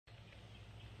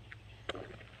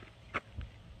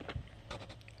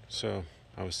So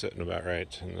I was sitting about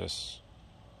right in this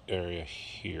area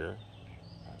here,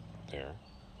 there,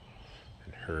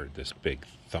 and heard this big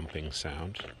thumping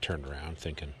sound. Turned around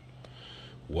thinking,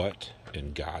 what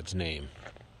in God's name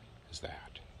is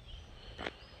that?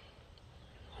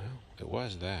 Well, it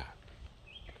was that.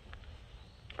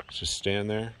 Just stand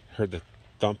there, heard the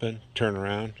thumping, turn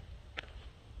around,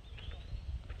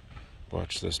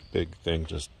 watch this big thing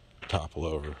just topple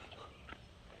over.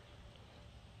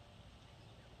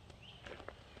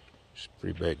 It's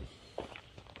pretty big.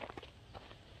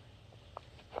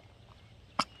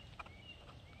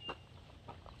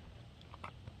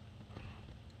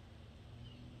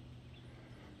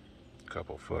 A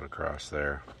couple foot across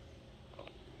there.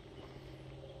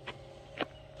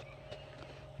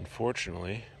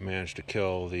 Unfortunately, managed to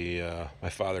kill my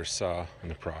father's saw in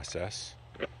the process.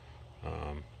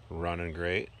 Running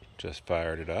great, just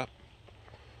fired it up,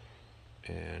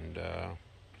 and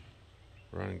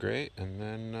running great, and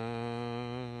then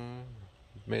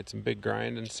made some big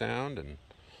grinding sound, and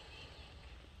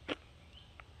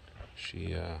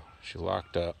she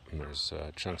locked up, and there's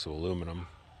chunks of aluminum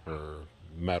or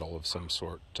metal of some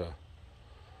sort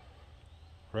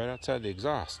right outside the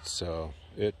exhaust, so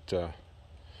it's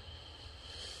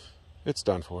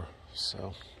done for.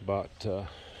 So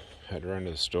had to run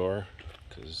to the store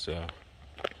because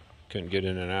couldn't get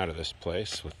in and out of this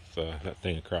place with that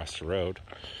thing across the road.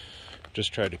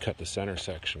 Just tried to cut the center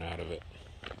section out of it,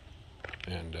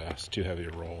 and it's too heavy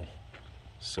to roll,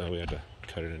 so we had to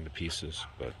cut it into pieces.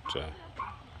 But you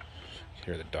can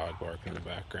hear the dog barking in the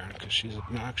background because she's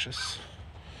obnoxious.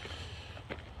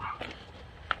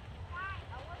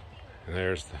 And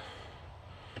there's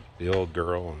the old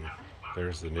girl, and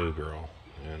there's the new girl,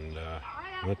 and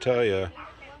I'm gonna tell you,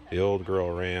 the old girl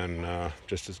ran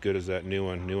just as good as that new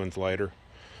one. New one's lighter,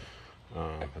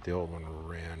 but the old one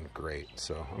ran great.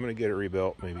 So I'm gonna get it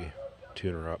rebuilt, maybe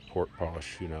tune her up, port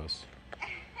polish, who knows.